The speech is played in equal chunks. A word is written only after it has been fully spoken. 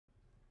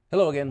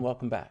Hello again,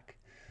 welcome back.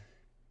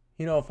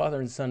 You know, a father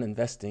and son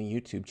investing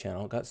YouTube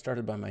channel got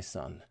started by my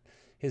son.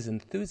 His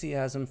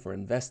enthusiasm for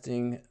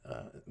investing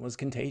was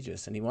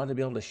contagious, and he wanted to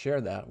be able to share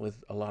that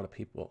with a lot of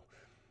people.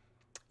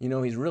 You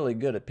know, he's really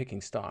good at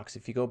picking stocks.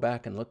 If you go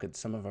back and look at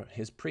some of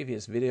his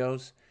previous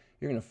videos,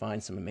 you're going to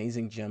find some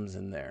amazing gems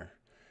in there.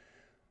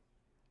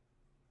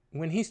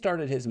 When he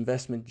started his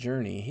investment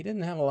journey, he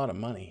didn't have a lot of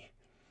money.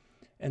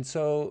 And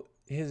so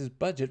his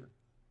budget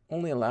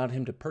only allowed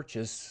him to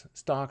purchase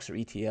stocks or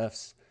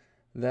ETFs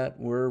that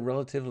were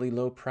relatively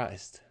low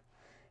priced.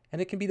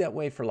 And it can be that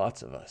way for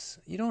lots of us.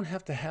 You don't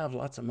have to have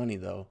lots of money,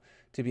 though,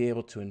 to be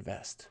able to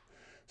invest.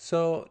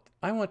 So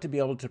I want to be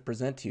able to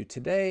present to you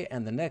today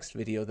and the next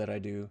video that I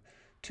do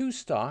two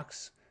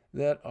stocks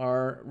that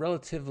are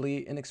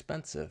relatively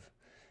inexpensive.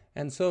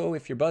 And so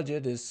if your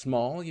budget is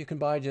small, you can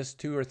buy just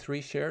 2 or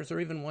 3 shares or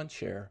even 1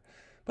 share.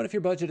 But if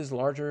your budget is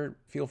larger,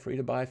 feel free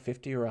to buy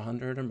 50 or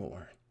 100 or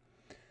more.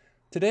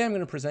 Today I'm going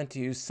to present to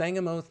you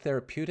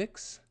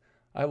SangamoTherapeutics.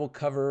 I will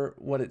cover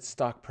what its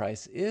stock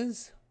price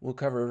is, we'll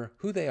cover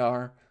who they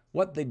are,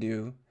 what they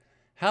do,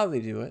 how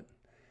they do it,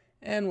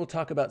 and we'll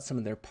talk about some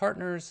of their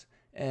partners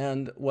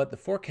and what the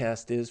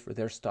forecast is for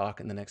their stock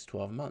in the next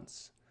 12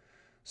 months.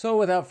 So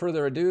without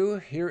further ado,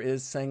 here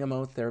is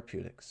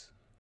SangamoTherapeutics.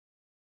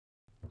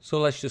 So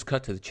let's just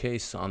cut to the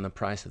chase on the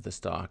price of the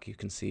stock. You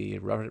can see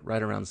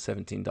right around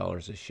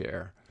 $17 a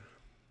share.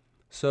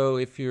 So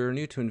if you're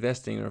new to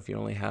investing, or if you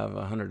only have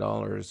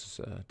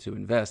 $100 to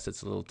invest,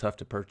 it's a little tough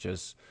to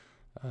purchase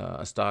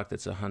a stock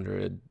that's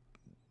 $100,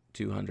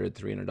 $200,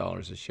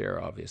 $300 a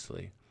share,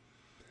 obviously.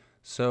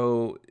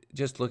 So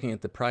just looking at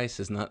the price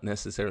is not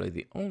necessarily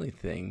the only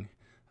thing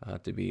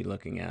to be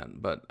looking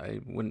at, but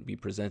I wouldn't be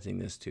presenting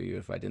this to you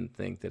if I didn't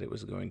think that it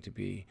was going to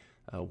be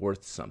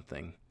worth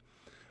something.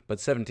 But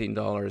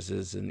 $17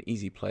 is an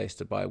easy place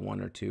to buy 1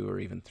 or 2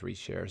 or even 3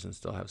 shares and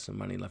still have some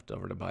money left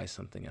over to buy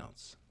something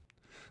else.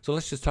 So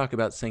let's just talk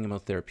about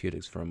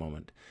SangamoTherapeutics for a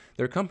moment.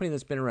 They're a company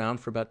that's been around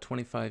for about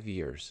 25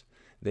 years.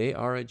 They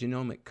are a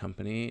genomic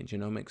company.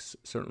 Genomics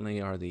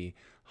certainly are the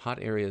hot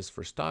areas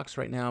for stocks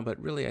right now,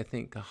 but really I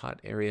think a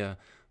hot area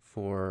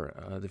for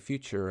the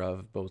future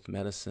of both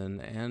medicine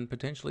and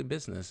potentially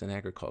business and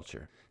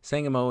agriculture.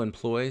 Sangamo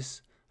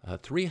employs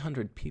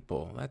 300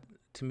 people. That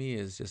to me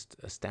is just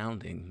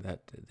astounding that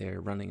they're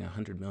running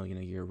 $100 million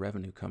a year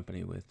revenue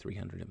company with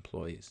 300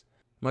 employees.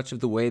 Much of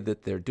the way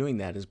that they're doing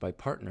that is by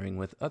partnering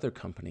with other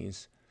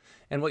companies.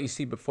 And what you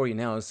see before you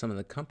now is some of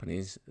the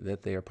companies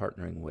that they are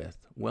partnering with.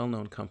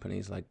 Well-known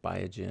companies like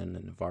Biogen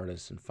and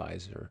Novartis and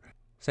Pfizer.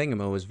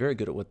 Sangamo is very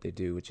good at what they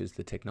do, which is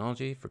the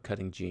technology for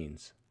cutting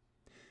genes.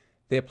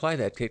 They apply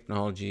that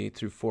technology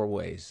through 4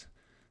 ways.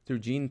 Through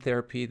gene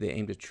therapy, they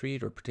aim to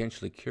treat or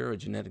potentially cure a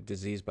genetic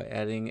disease by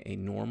adding a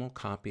normal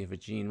copy of a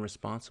gene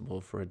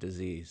responsible for a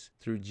disease.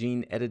 Through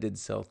gene-edited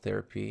cell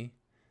therapy,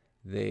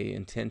 they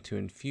intend to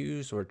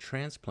infuse or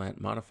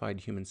transplant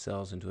modified human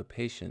cells into a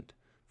patient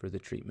for the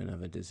treatment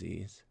of a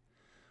disease.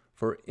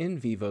 For in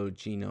vivo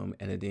genome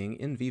editing,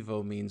 in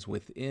vivo means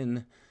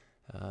within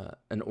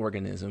an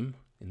organism,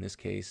 in this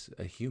case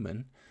a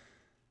human.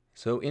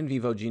 So in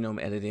vivo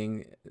genome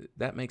editing,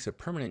 that makes a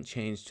permanent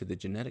change to the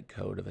genetic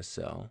code of a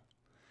cell.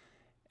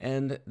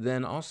 And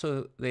then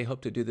also they hope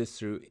to do this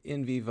through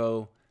in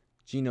vivo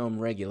genome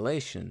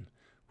regulation,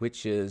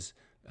 which is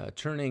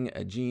turning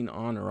a gene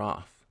on or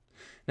off.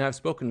 Now, I've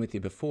spoken with you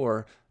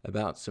before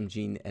about some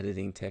gene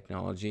editing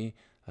technology,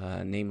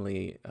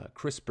 namely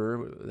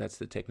CRISPR. That's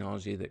the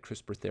technology that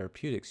CRISPR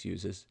Therapeutics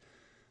uses.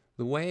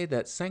 The way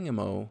that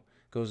Sangamo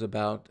goes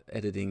about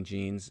editing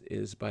genes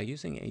is by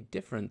using a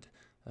different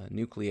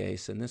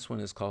nuclease, and this one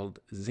is called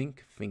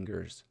zinc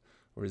fingers,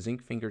 or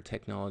zinc finger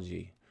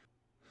technology.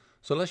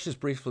 So let's just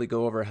briefly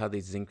go over how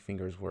these zinc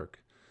fingers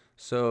work.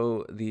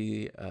 So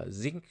the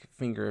zinc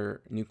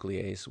finger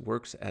nuclease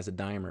works as a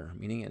dimer,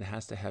 meaning it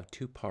has to have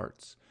 2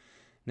 parts.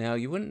 Now,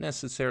 you wouldn't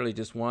necessarily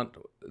just want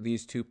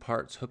these 2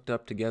 parts hooked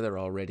up together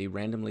already,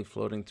 randomly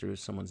floating through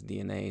someone's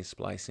DNA,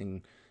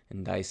 splicing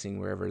and dicing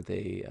wherever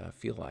they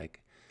feel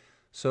like.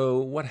 So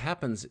what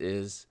happens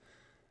is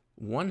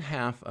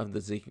 1/2 of the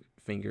zinc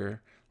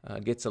finger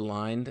gets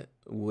aligned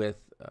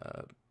with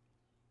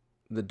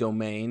the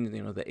domain,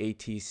 the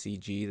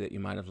ATCG that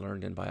you might have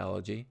learned in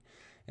biology,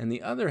 and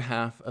the other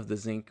half of the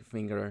zinc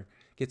finger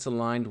gets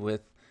aligned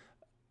with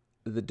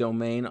the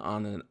domain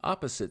on an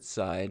opposite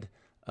side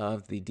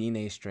of the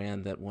DNA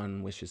strand that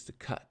one wishes to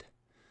cut.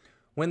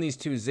 When these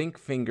 2 zinc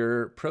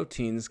finger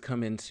proteins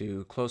come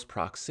into close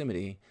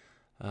proximity,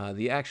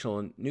 the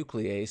actual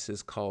nuclease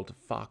is called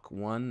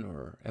FOC1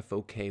 or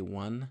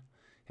FOK1. You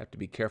have to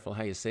be careful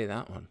how you say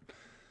that one.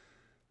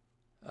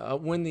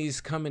 When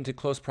these come into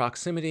close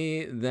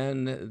proximity,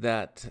 then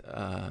that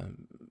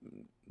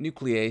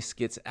nuclease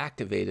gets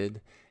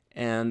activated,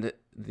 and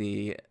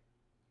the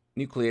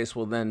nuclease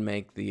will then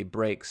make the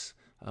breaks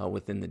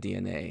within the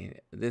DNA.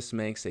 This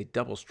makes a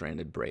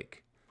double-stranded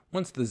break.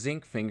 Once the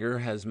zinc finger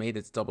has made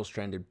its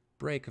double-stranded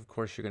break, of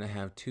course, you're going to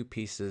have 2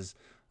 pieces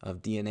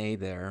of DNA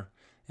there,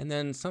 and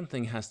then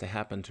something has to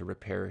happen to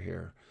repair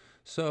here.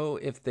 So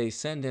if they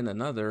send in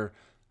another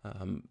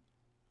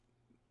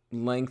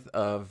length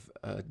of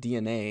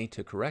DNA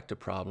to correct a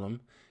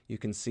problem, you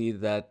can see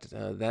that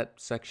that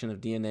section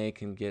of DNA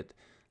can get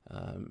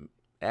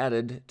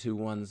added to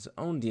one's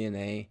own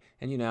DNA,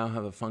 and you now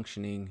have a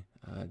functioning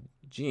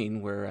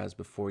gene, whereas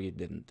before you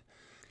didn't.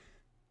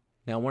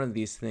 Now, one of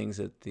these things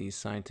that the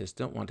scientists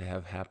don't want to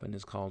have happen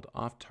is called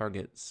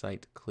off-target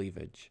site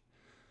cleavage.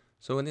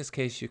 So in this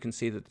case, you can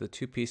see that the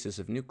two pieces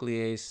of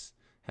nuclease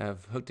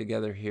have hooked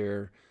together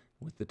here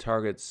with the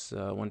targets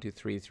 1, 2,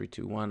 3, 3,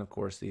 2, 1. Of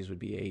course, these would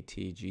be AT,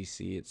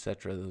 GC,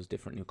 etc., those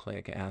different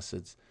nucleic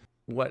acids.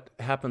 What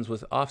happens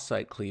with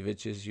off-site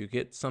cleavage is you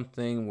get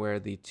something where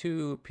the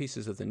two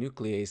pieces of the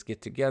nuclease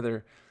get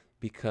together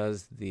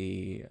because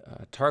the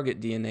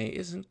target DNA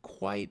isn't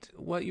quite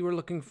what you were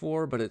looking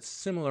for, but it's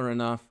similar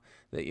enough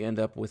that you end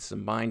up with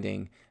some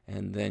binding,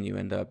 and then you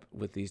end up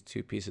with these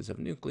two pieces of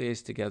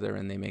nuclease together,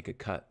 and they make a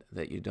cut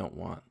that you don't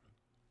want.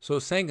 So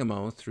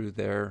Sangamo, through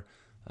their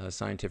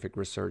scientific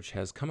research,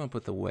 has come up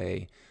with a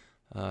way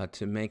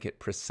to make it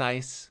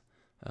precise,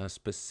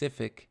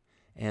 specific,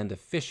 and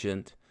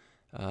efficient.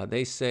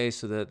 They say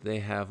so that they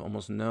have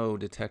almost no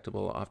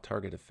detectable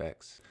off-target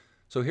effects.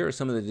 So here are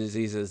some of the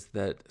diseases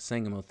that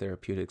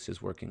SangamoTherapeutics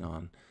is working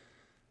on.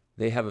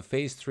 They have a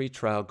phase 3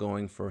 trial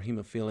going for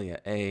hemophilia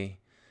A,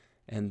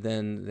 and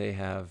then they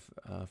have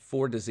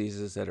 4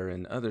 diseases that are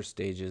in other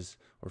stages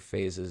or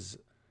phases.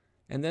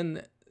 And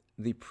then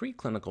the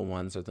preclinical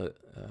ones are the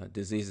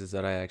diseases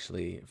that I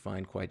actually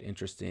find quite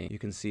interesting. You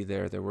can see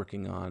there they're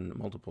working on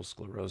multiple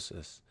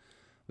sclerosis.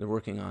 They're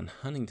working on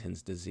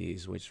Huntington's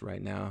disease, which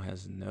right now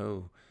has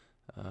no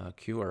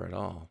cure at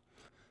all.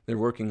 They're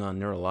working on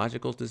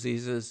neurological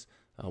diseases.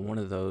 One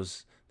of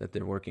those that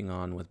they're working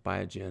on with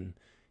Biogen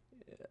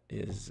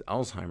is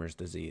Alzheimer's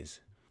disease.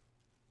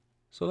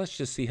 So let's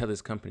just see how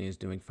this company is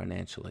doing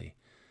financially.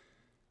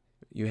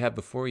 You have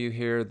before you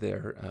here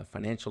their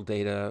financial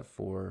data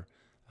for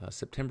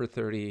September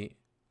 30,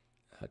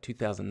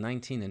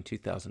 2019 and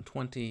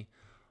 2020.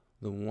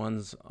 The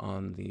ones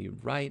on the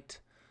right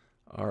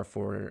are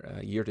for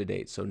year to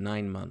date, so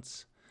 9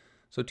 months.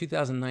 So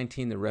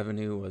 2019, the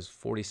revenue was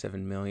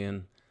 $47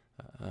 million.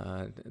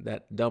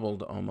 That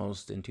doubled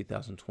almost in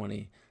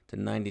 2020 to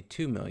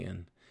 $92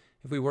 million.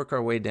 If we work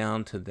our way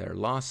down to their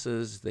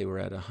losses, they were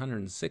at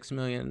 $106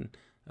 million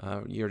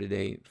year to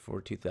date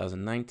for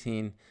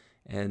 2019,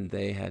 and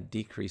they had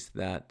decreased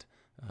that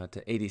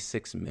to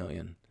 $86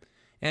 million.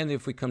 And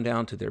if we come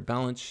down to their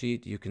balance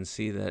sheet, you can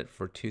see that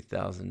for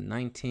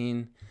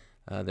 2019,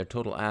 their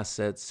total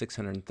assets,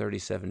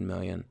 $637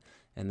 million,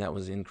 and that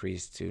was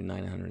increased to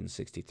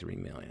 $963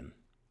 million.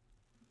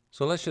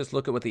 So let's just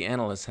look at what the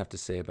analysts have to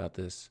say about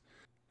this.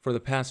 For the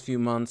past few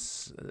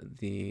months,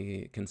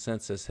 the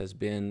consensus has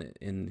been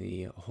in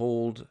the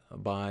hold,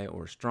 buy,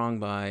 or strong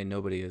buy.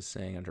 Nobody is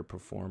saying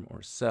underperform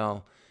or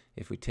sell.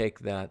 If we take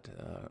that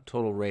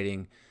total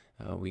rating,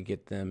 we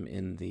get them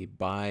in the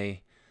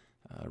buy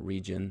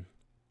region.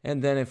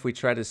 And then if we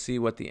try to see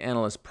what the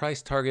analyst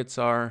price targets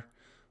are,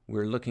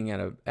 we're looking at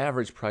an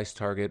average price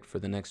target for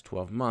the next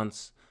 12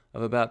 months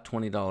of about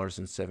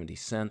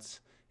 $20.70.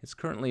 It's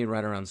currently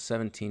right around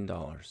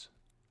 $17.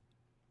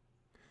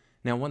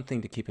 Now, one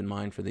thing to keep in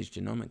mind for these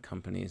genomic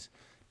companies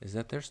is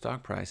that their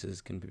stock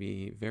prices can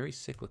be very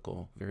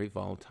cyclical, very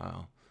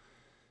volatile.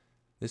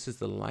 This is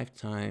the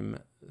lifetime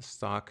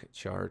stock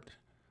chart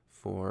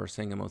for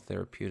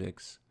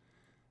SangamoTherapeutics.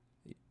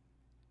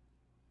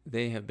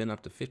 They have been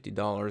up to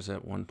 $50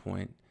 at one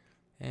point,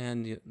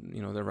 and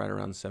they're right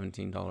around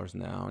 $17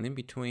 now. And in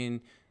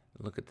between,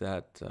 look at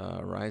that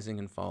rising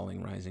and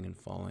falling, rising and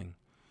falling.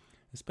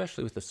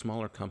 Especially with a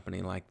smaller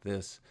company like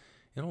this,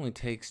 it only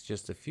takes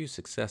just a few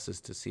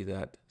successes to see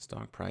that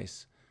stock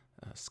price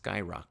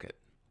skyrocket.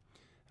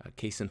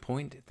 Case in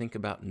point, think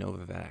about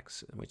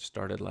Novavax, which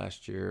started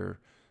last year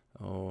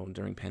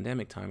during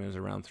pandemic time. It was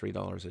around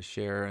 $3 a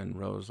share and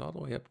rose all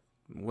the way up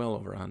well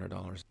over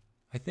 $100.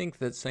 I think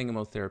that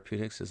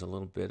SangamoTherapeutics is a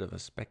little bit of a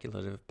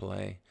speculative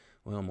play,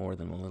 well, more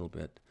than a little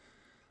bit.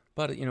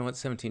 But at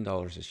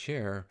 $17 a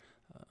share,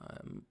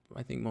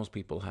 I think most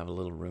people have a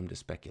little room to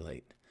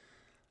speculate.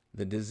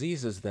 The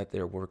diseases that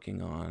they're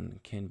working on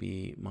can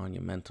be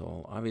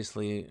monumental.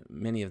 Obviously,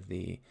 many of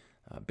the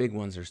big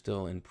ones are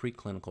still in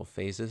preclinical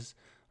phases,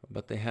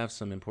 but they have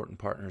some important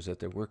partners that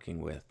they're working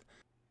with.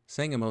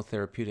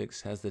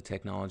 SangamoTherapeutics has the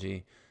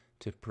technology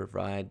to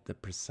provide the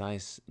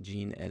precise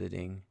gene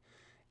editing,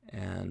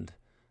 and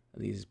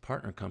these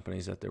partner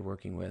companies that they're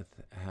working with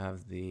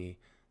have the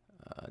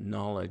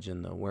knowledge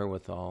and the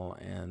wherewithal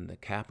and the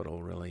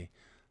capital, really,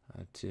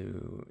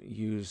 to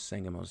use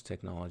Sangamo's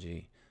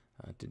technology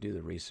to do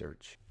the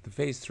research. The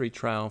phase 3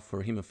 trial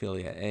for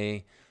hemophilia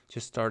A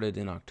just started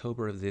in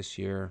October of this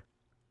year.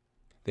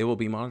 They will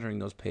be monitoring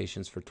those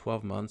patients for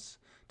 12 months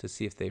to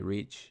see if they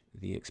reach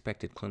the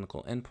expected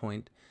clinical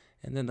endpoint,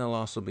 and then they'll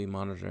also be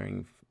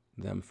monitoring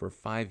them for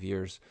 5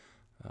 years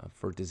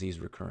for disease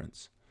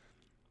recurrence.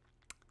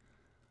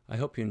 I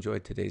hope you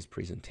enjoyed today's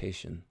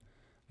presentation.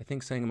 I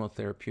think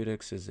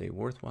SangamoTherapeutics is a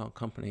worthwhile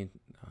company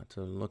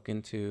to look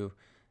into.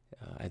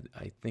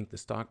 I think the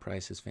stock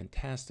price is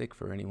fantastic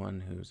for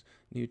anyone who's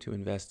new to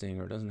investing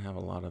or doesn't have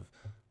a lot of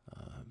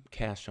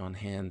cash on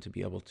hand to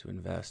be able to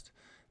invest.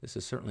 This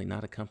is certainly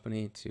not a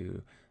company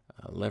to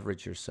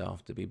leverage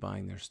yourself to be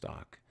buying their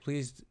stock.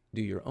 Please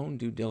do your own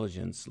due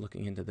diligence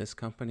looking into this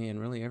company and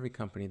really every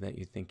company that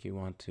you think you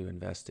want to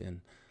invest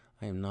in.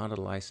 I am not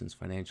a licensed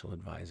financial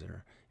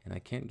advisor, and I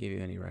can't give you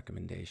any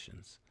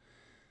recommendations.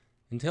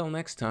 Until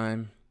next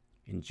time,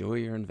 enjoy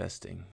your investing.